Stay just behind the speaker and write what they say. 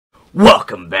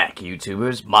Welcome back,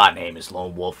 YouTubers. My name is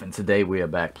Lonewolf, and today we are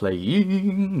back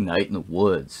playing Night in the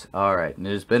Woods. Alright, and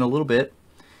it's been a little bit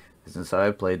since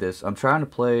I've played this. I'm trying to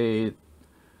play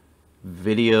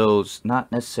videos,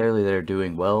 not necessarily that are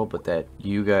doing well, but that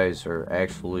you guys are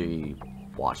actually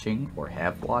watching or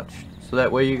have watched. So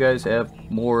that way you guys have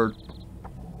more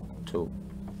to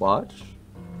watch.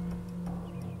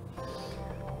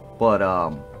 But,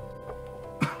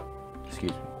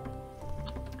 excuse me.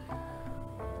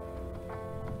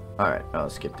 Alright, I'll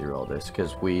skip through all this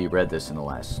because we read this in the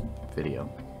last video.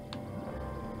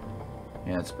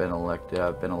 Yeah, it's been elected.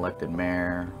 I've been elected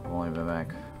mayor. I've only been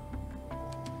back.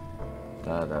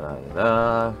 Da da da da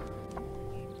da.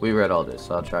 We read all this,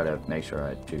 so I'll try to make sure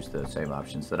I choose the same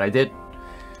options that I did.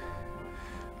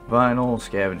 Vinyl,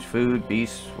 scavenge food,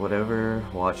 beast, whatever.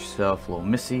 Watch yourself, little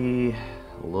missy.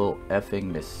 Little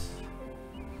effing miss.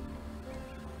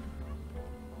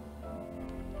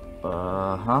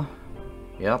 Uh-huh.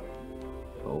 Yep.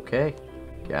 Okay.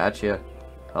 Gotcha.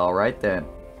 Alright then.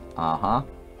 Uh-huh.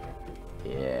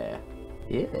 Yeah.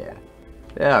 Yeah.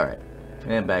 Alright.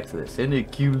 And back to this. Isn't it a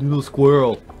cute little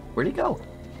squirrel? Where'd he go?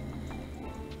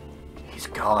 He's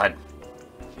gone.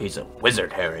 He's a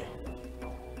wizard, Harry.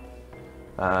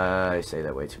 I say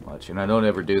that way too much. And I don't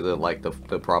ever do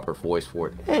the proper voice for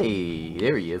it. Hey,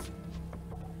 there he is.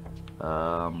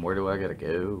 Where do I gotta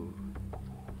go?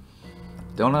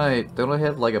 Don't I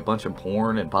have like a bunch of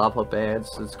porn and pop-up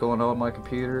ads that's going on my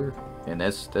computer? And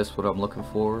that's what I'm looking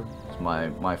for. It's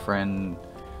my friend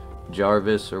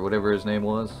Jarvis or whatever his name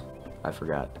was. I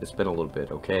forgot. It's been a little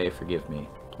bit. Okay, forgive me,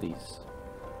 please.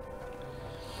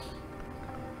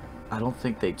 I don't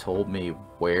think they told me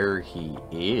where he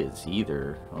is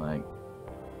either. Like,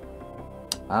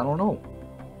 I don't know.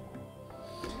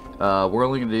 We're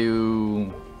only gonna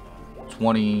do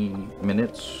 20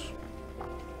 minutes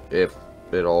if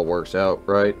it all works out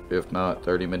right. If not,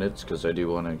 30 minutes, because I do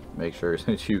want to make sure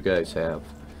that you guys have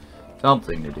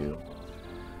something to do.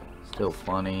 Still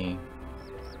funny.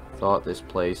 Thought this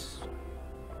place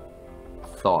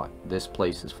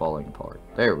is falling apart.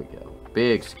 There we go.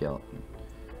 Big skeleton.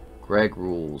 Greg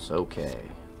rules. Okay.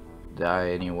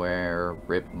 Die anywhere.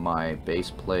 Rip my bass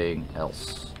playing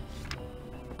else.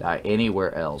 Die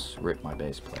anywhere else. Rip my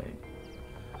bass playing.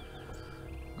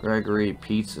 Gregory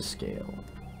pizza scale.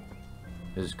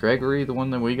 Is Gregory the one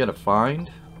that we gotta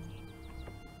find?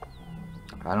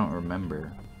 I don't remember.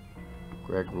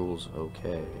 Greg rules.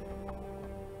 Okay.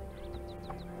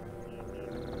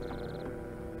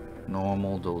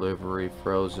 Normal, delivery,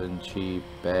 frozen, cheap,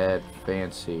 bad,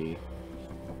 fancy.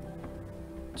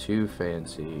 Too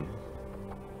fancy.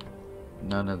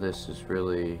 None of this is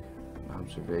really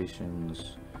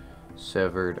observations.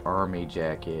 Severed army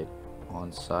jacket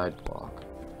on sidewalk.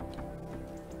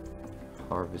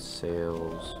 Harvest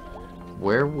sales.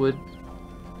 Where would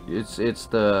it's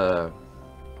the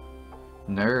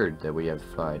nerd that we have to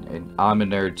find, and I'm a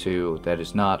nerd too. That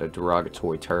is not a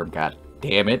derogatory term. God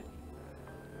damn it.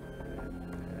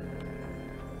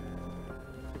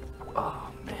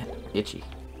 Oh man, itchy.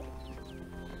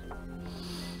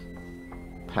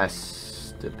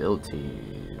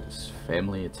 Pastabilities.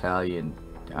 Family Italian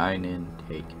dine-in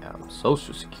takeout.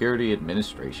 Social Security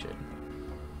Administration.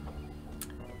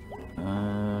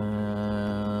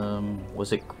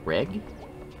 Was it Greg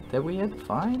that we had to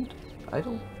find? I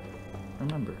don't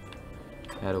remember.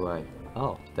 How do I?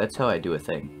 Oh, that's how I do a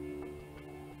thing.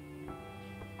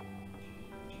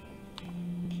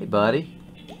 Hey, buddy.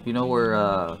 You know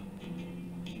where,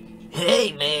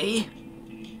 Hey, May.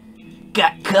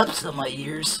 Got cups on my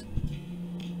ears.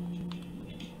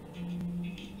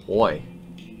 Boy.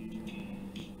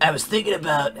 I was thinking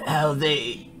about how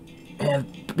they have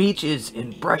beaches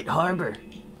in Bright Harbor.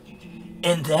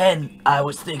 And then I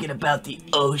was thinking about the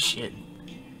ocean.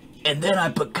 And then I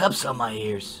put cups on my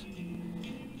ears.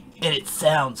 And it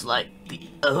sounds like the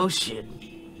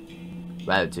ocean.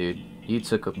 Wow, dude. You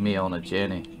took me on a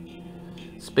journey.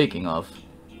 Speaking of,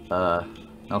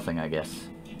 nothing, I guess.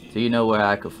 Do you know where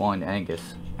I could find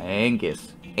Angus?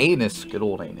 Angus. Anus. Good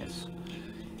old Anus.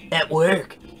 At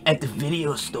work. At the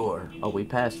video store. Oh, we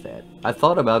passed that. I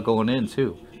thought about going in,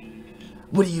 too.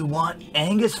 What do you want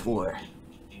Angus for?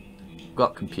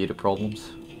 Got computer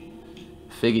problems.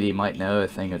 Figured he might know a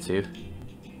thing or two.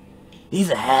 He's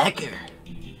a hacker.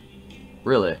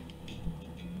 Really?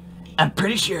 I'm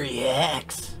pretty sure he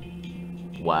hacks.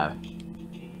 Wow.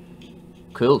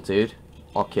 Cool, dude.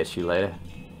 I'll catch you later.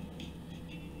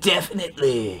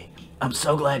 Definitely. I'm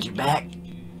so glad you're back.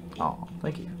 Oh,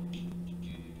 thank you.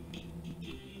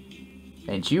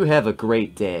 And you have a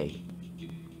great day.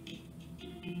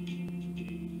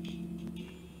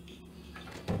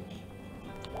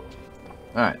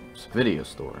 Alright, it's a video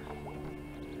store.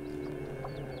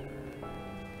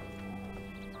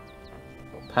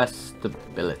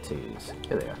 Pastabilities.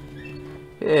 Here they are.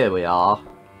 Here we are.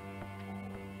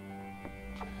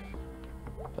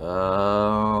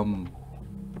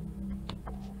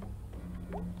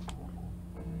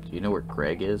 Do you know where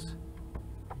Greg is?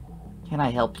 Can I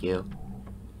help you?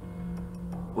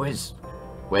 Where's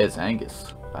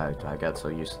Angus? I got so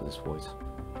used to this voice.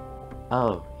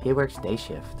 Oh, he works day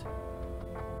shift.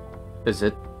 Is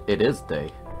it? It is day.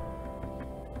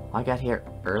 I got here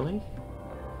early?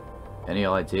 Any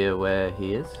idea where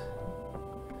he is?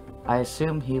 I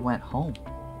assume he went home.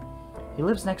 He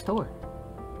lives next door.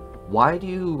 Why do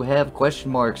you have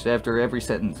question marks after every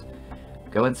sentence?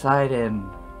 Go inside and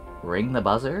ring the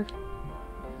buzzer?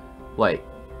 Wait,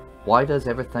 why does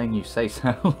everything you say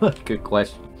sound like a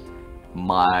question?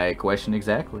 My question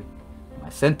exactly. My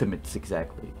sentiments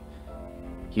exactly.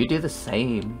 You do the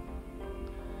same.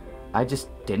 I just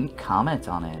didn't comment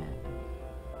on it.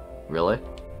 Really?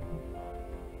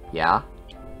 Yeah?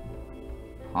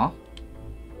 Huh?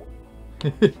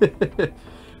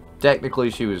 Technically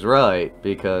she was right,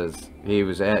 because she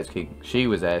was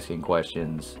asking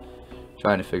questions,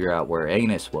 trying to figure out where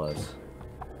Anus was.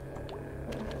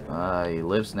 He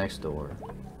lives next door.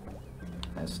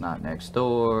 That's not next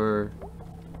door.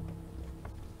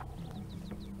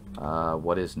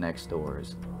 What is next door?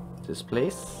 Is this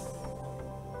place?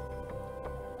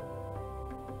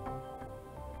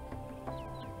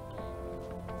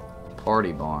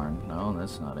 Party barn. No,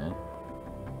 that's not it.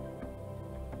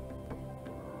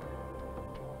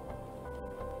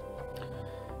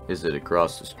 Is it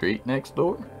across the street next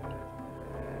door?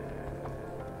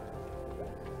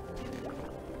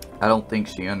 I don't think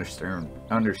she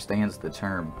understands the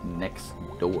term next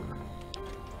door.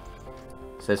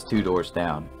 It says 2 doors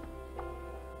down.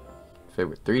 If it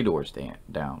were 3 doors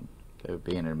down, that would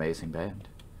be an amazing band.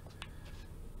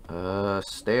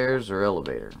 Stairs or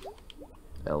elevator?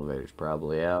 Elevator's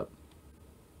probably out.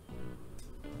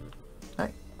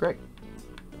 Hey, Greg.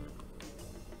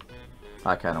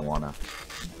 I kind of wanna.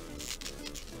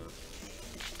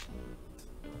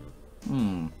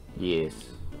 Yes.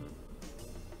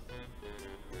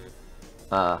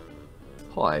 Hi,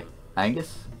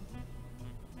 Angus?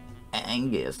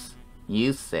 Angus,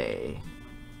 you say?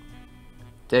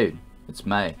 Dude, it's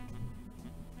May.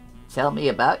 Tell me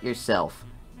about yourself,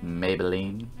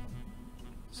 Maybelline.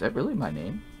 Is that really my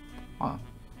name? Huh.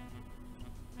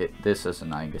 This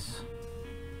isn't Angus.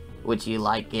 Would you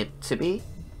like it to be?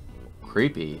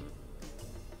 Creepy.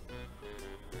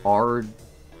 Ardolin.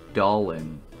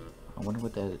 I wonder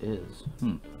what that is.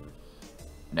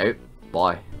 Nope.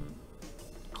 Bye.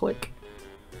 Click.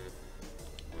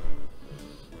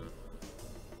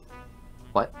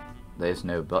 What? There's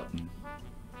no button.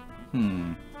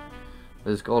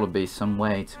 There's got to be some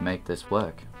way to make this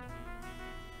work.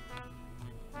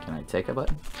 Can I take a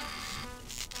button?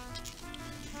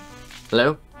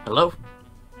 Hello? Hello?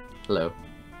 Hello.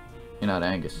 You're not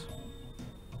Angus.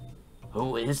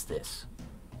 Who is this?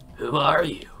 Who are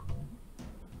you?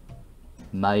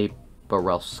 May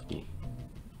Borowski.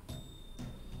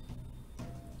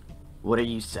 What are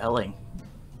you selling?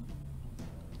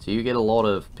 Do you get a lot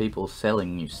of people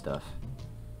selling you stuff?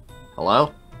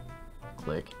 Hello?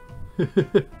 Click.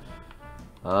 So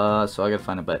I gotta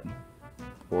find a button.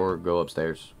 Or go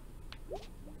upstairs.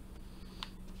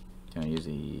 Can I use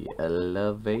the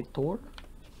elevator?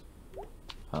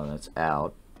 Oh, that's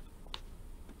out.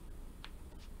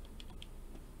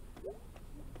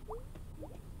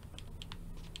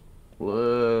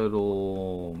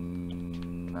 Little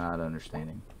not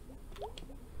understanding.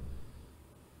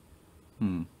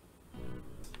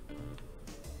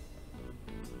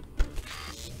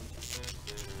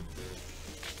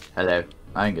 Hello,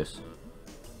 Angus.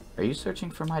 Are you searching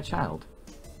for my child?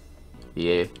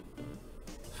 Yeah,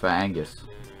 for Angus.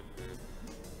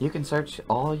 You can search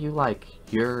all you like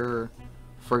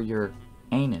for your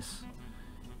anus.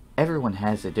 Everyone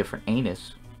has a different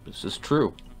anus. This is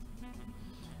true.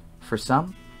 For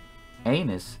some,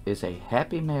 anus is a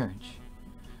happy marriage.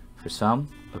 For some,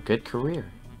 a good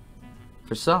career.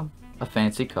 For some, a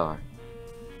fancy car.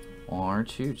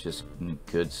 Aren't you just in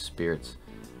good spirits?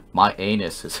 My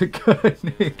anus is a guy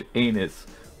named Anus.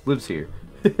 Lives here.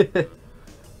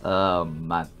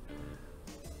 My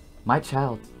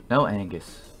child, no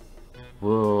Angus,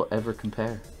 will ever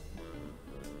compare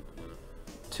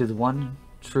to the one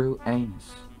true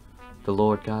Anus, the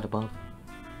Lord God above.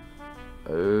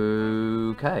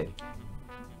 Okay.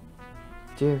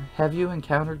 Dear, have you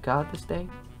encountered God this day?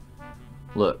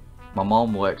 Look, my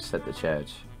mom works at the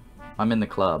church. I'm in the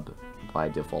club by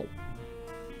default.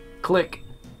 Click.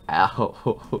 Ouch.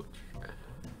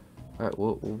 Alright,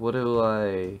 what do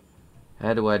I...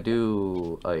 How do I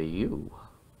do a U?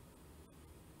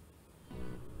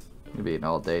 It'd be an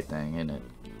all-day thing, isn't it?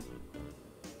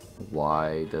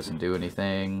 Y doesn't do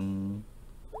anything.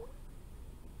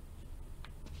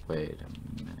 Wait a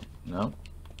minute. No,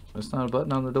 that's not a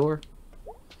button on the door.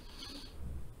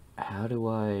 How do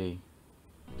I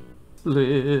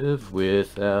live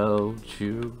without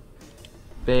you?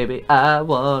 Baby, I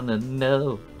wanna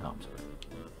know. No, I'm sorry.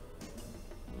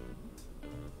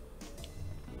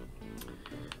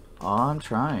 I'm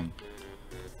trying.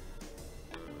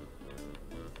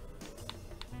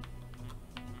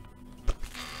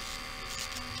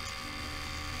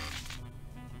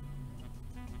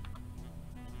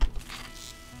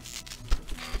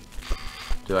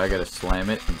 Do I gotta slam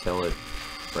it until it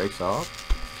breaks off?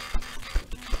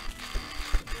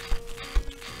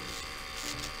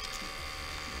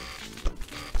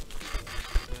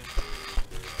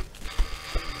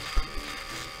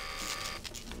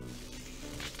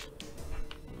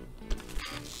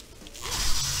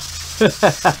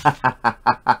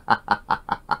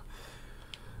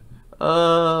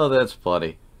 Oh, that's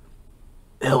funny.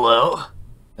 Hello?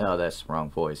 Oh, that's the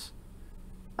wrong voice.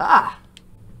 Ah!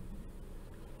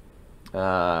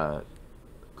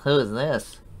 Who is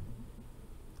this?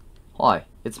 Hi,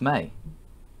 it's May.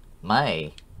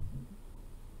 May.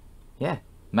 Yeah,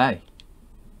 May.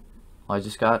 I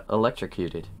just got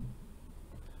electrocuted.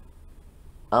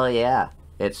 Oh yeah.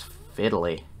 It's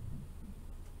fiddly.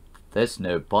 There's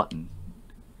no button.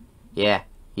 Yeah,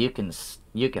 you can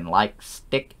like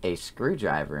stick a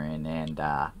screwdriver in and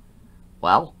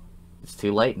well, it's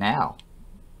too late now.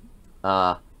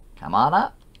 Come on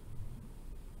up.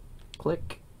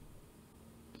 Click.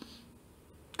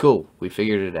 Cool, we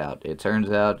figured it out. It turns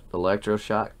out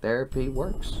electroshock therapy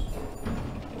works.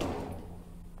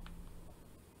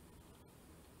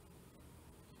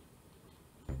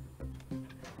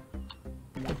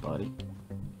 Hey, buddy.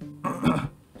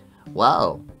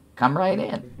 Whoa, come right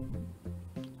in.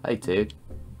 Hey, dude.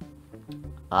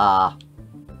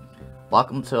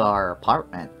 Welcome to our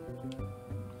apartment.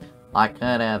 I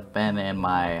could have been in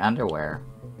my underwear.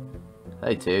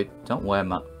 Hey, dude. Don't wear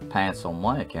my pants on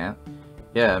my account.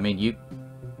 Yeah, I mean, you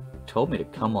told me to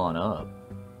come on up.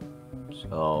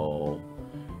 So,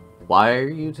 why are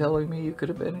you telling me you could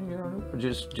have been in your underwear?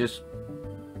 Just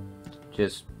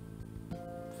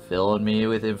filling me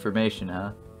with information,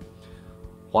 huh?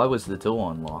 Why was the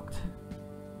door unlocked?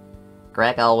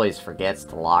 Greg always forgets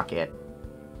to lock it.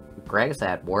 Greg's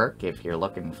at work if you're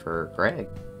looking for Greg.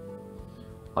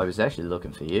 I was actually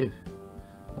looking for you.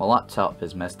 My laptop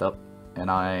is messed up,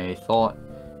 and I thought,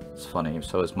 it's funny,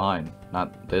 so is mine.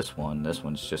 Not this one. This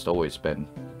one's just always been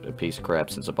a piece of crap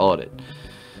since I bought it.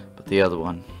 But the other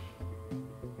one,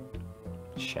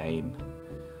 shame.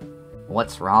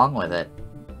 What's wrong with it?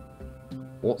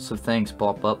 Lots of things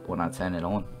pop up when I turn it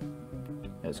on.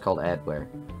 It's called adware.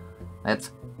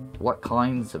 That's What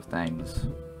kinds of things?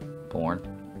 Porn.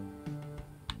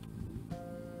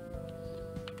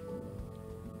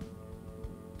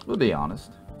 We'll be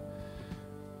honest.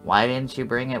 Why didn't you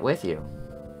bring it with you?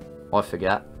 I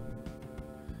forgot.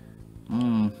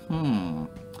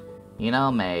 You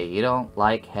know, May, you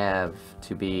don't have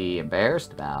to be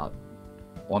embarrassed about.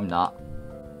 I'm not.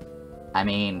 I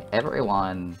mean,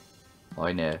 everyone.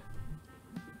 I know.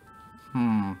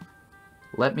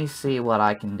 Let me see what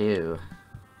I can do.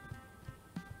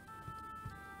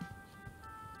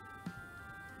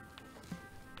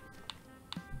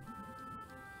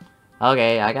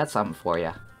 Okay, I got something for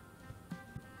you.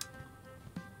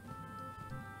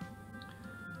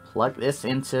 Plug this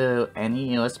into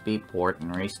any USB port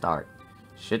and restart.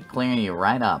 Should clear you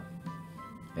right up.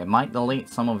 It might delete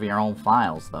some of your own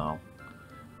files, though.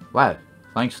 Wow,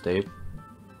 thanks, Steve.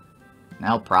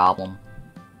 No problem.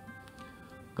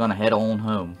 Gonna head on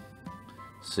home.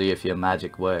 See if your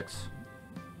magic works.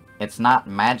 It's not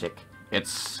magic. It's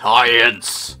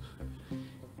science!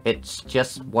 It's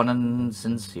just ones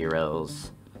and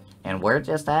zeros. And we're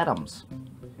just atoms.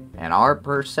 And our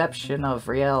perception of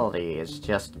reality is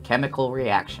just chemical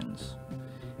reactions.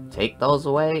 Take those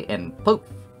away and poof,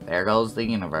 there goes the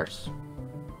universe.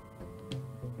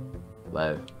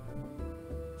 Whoa.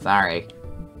 Sorry.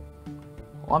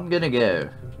 I'm gonna go.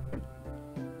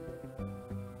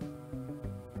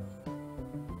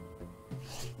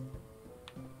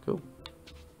 Cool.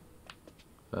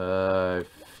 I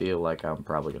feel like I'm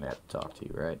probably gonna have to talk to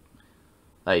you, right?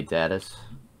 Hey, Dadis.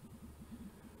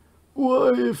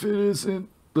 Why, if it isn't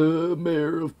the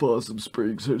mayor of Possum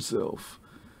Springs herself?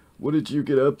 What did you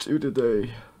get up to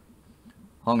today?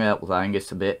 Hung out with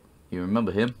Angus a bit. You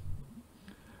remember him?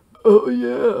 Oh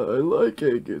yeah, I like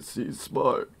Angus, he's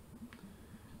smart.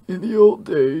 In the old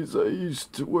days, I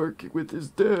used to work with his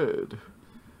dad.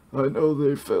 I know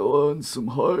they fell on some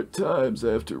hard times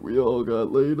after we all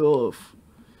got laid off.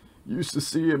 Used to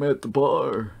see him at the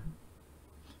bar.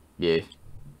 Yeah.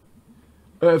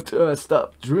 After I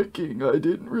stopped drinking, I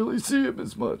didn't really see him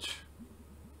as much.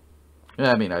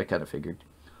 I mean, I kind of figured.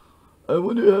 I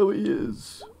wonder how he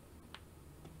is.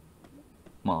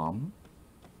 Mom?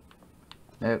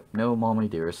 No, no, mommy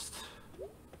dearest.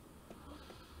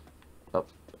 Up,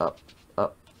 up,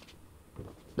 up.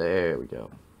 There we go.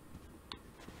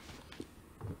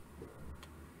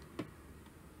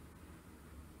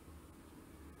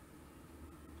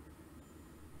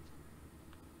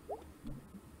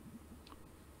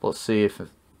 Let's see if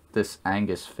this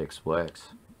Angus fix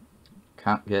works.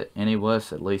 Can't get any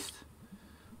worse, at least.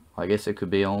 I guess it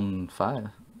could be on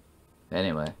fire.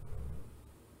 Anyway.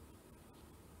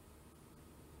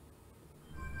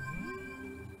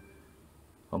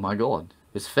 Oh my god,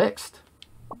 it's fixed.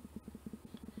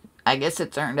 I guess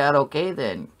it turned out okay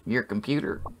then, your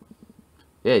computer.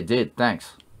 Yeah, it did,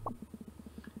 thanks.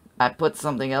 I put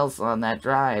something else on that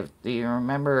drive. Do you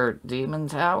remember Demon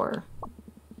Tower?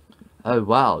 Oh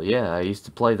wow, yeah, I used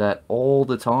to play that all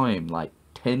the time, like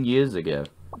 10 years ago.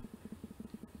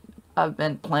 I've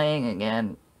been playing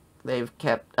again. They've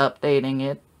kept updating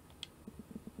it.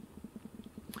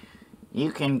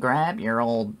 You can grab your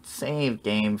old save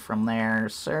game from their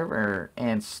server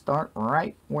and start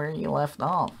right where you left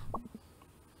off.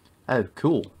 Oh,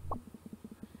 cool.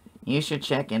 You should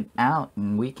check it out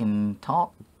and we can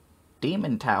talk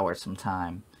Demon Tower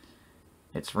sometime.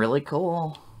 It's really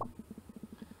cool.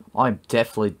 I'm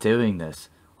definitely doing this.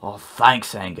 Oh,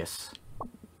 thanks, Angus.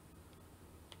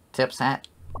 Tips hat.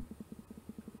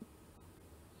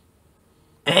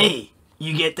 Hey,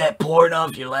 you get that porn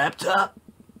off your laptop?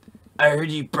 I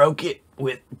heard you broke it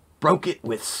with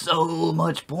so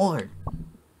much porn.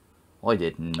 I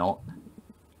did not.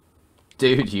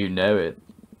 Dude, you know it.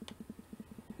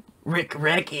 Rick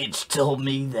Wreckage told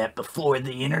me that before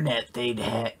the internet they'd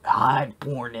hide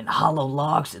porn in hollow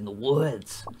logs in the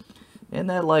woods. Isn't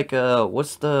that like,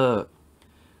 what's the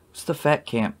Fat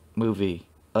Camp movie?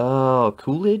 Oh,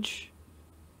 Coolidge?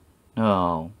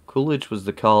 No, Coolidge was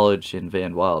the college in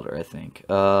Van Wilder, I think.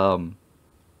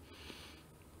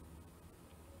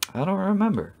 I don't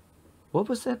remember. What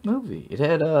was that movie? It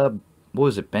had, what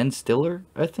was it, Ben Stiller,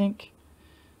 I think?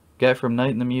 Guy from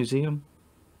Night in the Museum?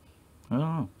 I don't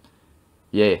know.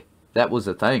 Yeah, that was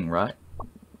a thing, right?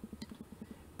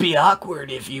 Be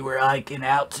awkward if you were hiking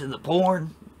out to the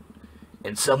porn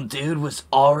and some dude was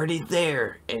already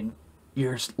there and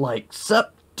you're like,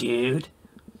 "Sup, dude?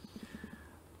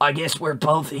 I guess we're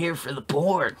both here for the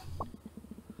porn."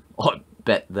 I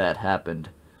bet that happened.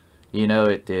 You know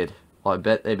it did. I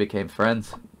bet they became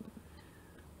friends.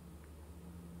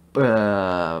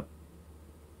 Porn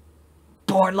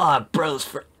log bros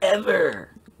forever.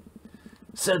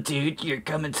 So, dude, you're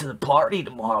coming to the party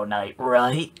tomorrow night,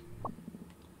 right?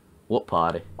 What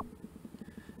party?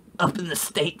 Up in the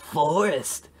state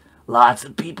forest. Lots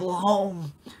of people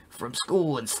home from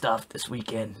school and stuff this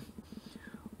weekend.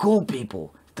 Cool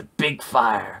people, the big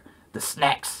fire, the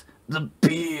snacks, the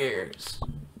beers.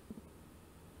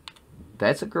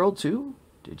 That's a girl too?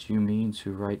 Did you mean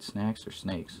to write snacks or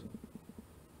snakes?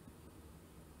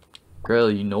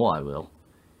 Girl, you know I will.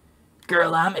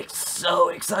 Girl, I'm so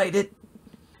excited.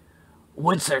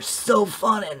 Woods are so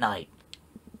fun at night.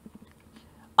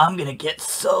 I'm gonna get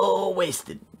so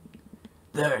wasted.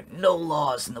 There are no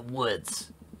laws in the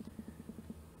woods.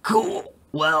 Cool.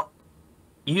 Well,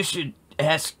 you should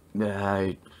ask.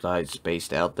 I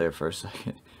spaced out there for a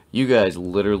second. You guys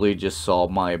literally just saw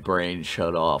my brain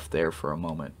shut off there for a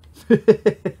moment.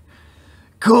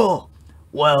 Cool.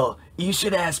 Well, you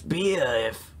should ask Bia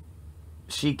if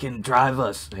she can drive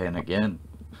us. And again,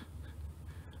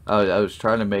 I was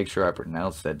trying to make sure I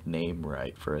pronounced that name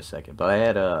right for a second, but I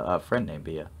had a friend named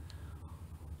Bia.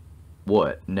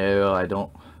 What? No, I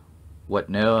don't. What?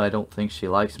 No, I don't think she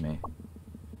likes me.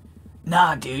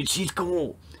 Nah, dude, she's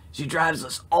cool. She drives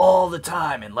us all the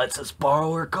time and lets us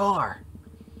borrow her car.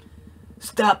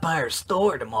 Stop by her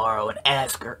store tomorrow and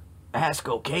ask her. Ask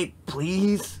okay,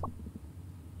 please?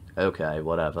 Okay,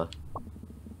 whatever.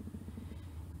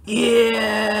 Yay!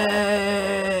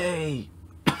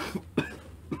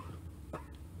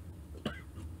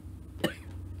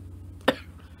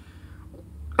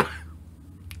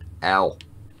 Ow.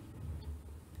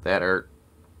 That hurt.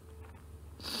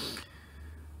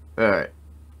 Alright.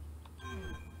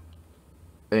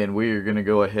 And we are going to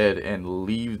go ahead and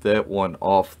leave that one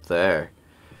off there.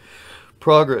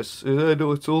 progress. And I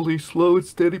know it's only slow and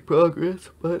steady progress,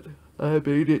 but I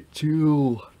made it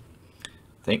too.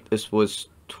 I think this was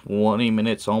 20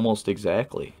 minutes almost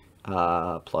exactly.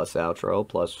 Plus outro,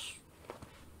 plus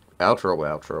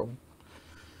outro.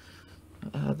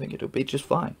 I think it'll be just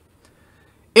fine.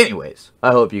 Anyways,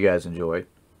 I hope you guys enjoyed.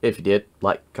 If you did,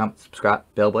 like, comment, subscribe,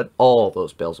 bell button, all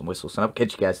those bells and whistles. And I'll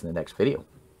catch you guys in the next video.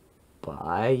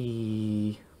 Bye.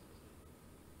 You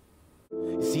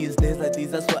see, it's days like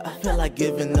these, that's why I feel like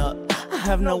giving up. I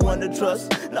have no one to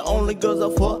trust. The only girls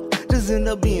I fuck just end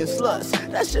up being sluts.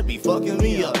 That shit be fucking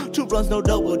me up. 2 blunts, no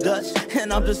double dutch,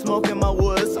 and I'm just smoking my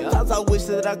wood. Sometimes I wish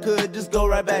that I could just go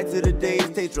right back to the days.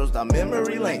 Taste roast down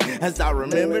memory lane as I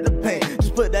remember the pain.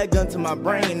 Just put that gun to my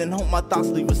brain and hope my thoughts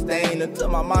leave a stain until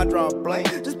my mind draw blank.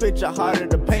 Just picture harder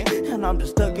to paint, and I'm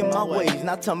just stuck in my ways.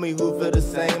 Now tell me who feel the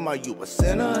same. Are you a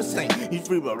sinner or a saint? You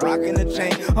free but rocking the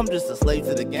chain. I'm just a slave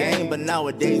to the game, but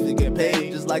nowadays we get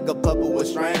paid just like a puppet with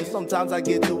strings. Sometimes I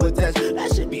get too attached.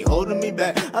 That shit be holding me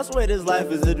back. I swear this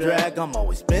life is a drag. I'm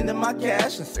always spending my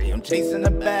cash and say I'm chasing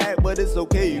the bag, but it's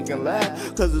okay, you can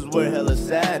laugh, cause it's where hella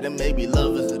sad. And maybe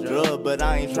love is a drug, but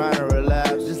I ain't trying to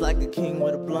relapse. Just like a king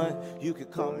with a blunt, you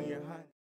could call me your honey.